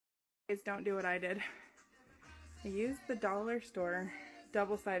Please don't do what I did. I used the dollar store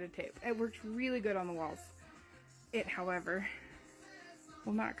double-sided tape. It works really good on the walls. It, however,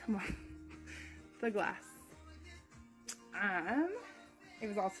 will not come off the glass. It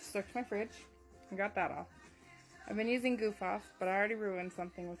was also stuck to my fridge. I got that off. I've been using Goof Off, but I already ruined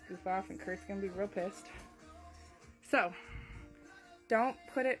something with Goof Off, and Kurt's gonna be real pissed. So, don't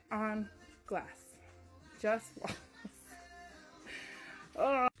put it on glass. Just walls.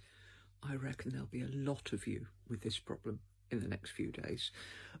 Oh. I reckon there'll be a lot of you with this problem in the next few days.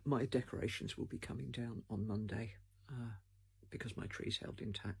 My decorations will be coming down on Monday because my tree's held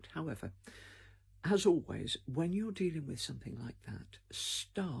intact. However, as always, when you're dealing with something like that,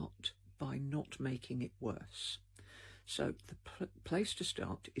 start by not making it worse. So the place to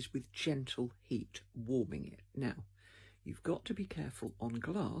start is with gentle heat, warming it. Now, you've got to be careful on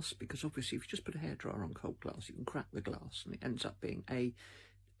glass, because obviously if you just put a hairdryer on cold glass, you can crack the glass and it ends up being A,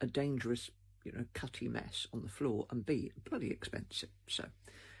 dangerous, cutty mess on the floor, and B, bloody expensive. So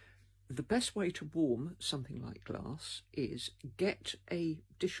the best way to warm something like glass is get a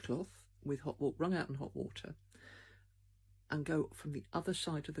dishcloth with hot water, wrung out in hot water, and go from the other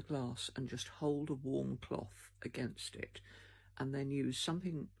side of the glass and just hold a warm cloth against it, and then use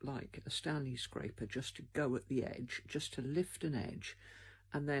something like a Stanley scraper just to go at the edge, just to lift an edge,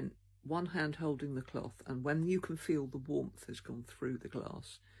 and then one hand holding the cloth, and when you can feel the warmth has gone through the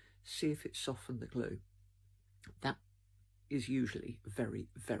glass, see if it softened the glue. That is usually very,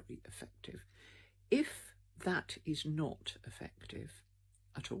 very effective. If that is not effective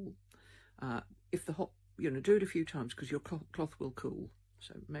at all, if the hot, do it a few times, because your cloth will cool,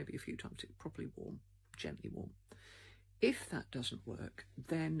 so maybe a few times, it's properly warm, gently warm. If that doesn't work,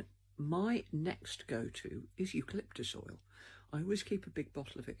 then my next go-to is eucalyptus oil. I always keep a big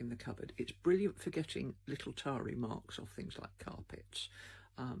bottle of it in the cupboard. It's brilliant for getting little tarry marks off things like carpets.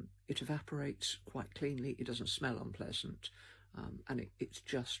 It evaporates quite cleanly, it doesn't smell unpleasant, and it's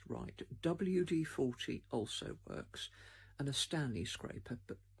just right. WD-40 also works, and a Stanley scraper,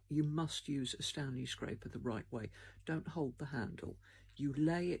 but you must use a Stanley scraper the right way. Don't hold the handle. You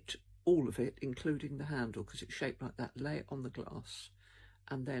lay it, all of it, including the handle, because it's shaped like that, lay it on the glass,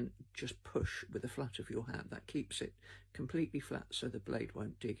 and then just push with the flat of your hand. That keeps it completely flat so the blade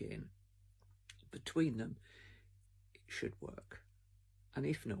won't dig in. Between them, it should work. And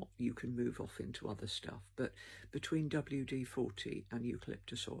if not, you can move off into other stuff. But between WD-40 and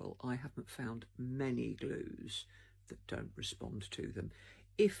eucalyptus oil, I haven't found many glues that don't respond to them.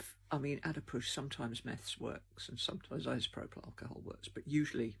 At a push, sometimes meths works and sometimes isopropyl alcohol works, but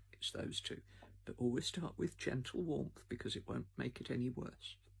usually it's those two. But always start with gentle warmth, because it won't make it any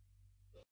worse.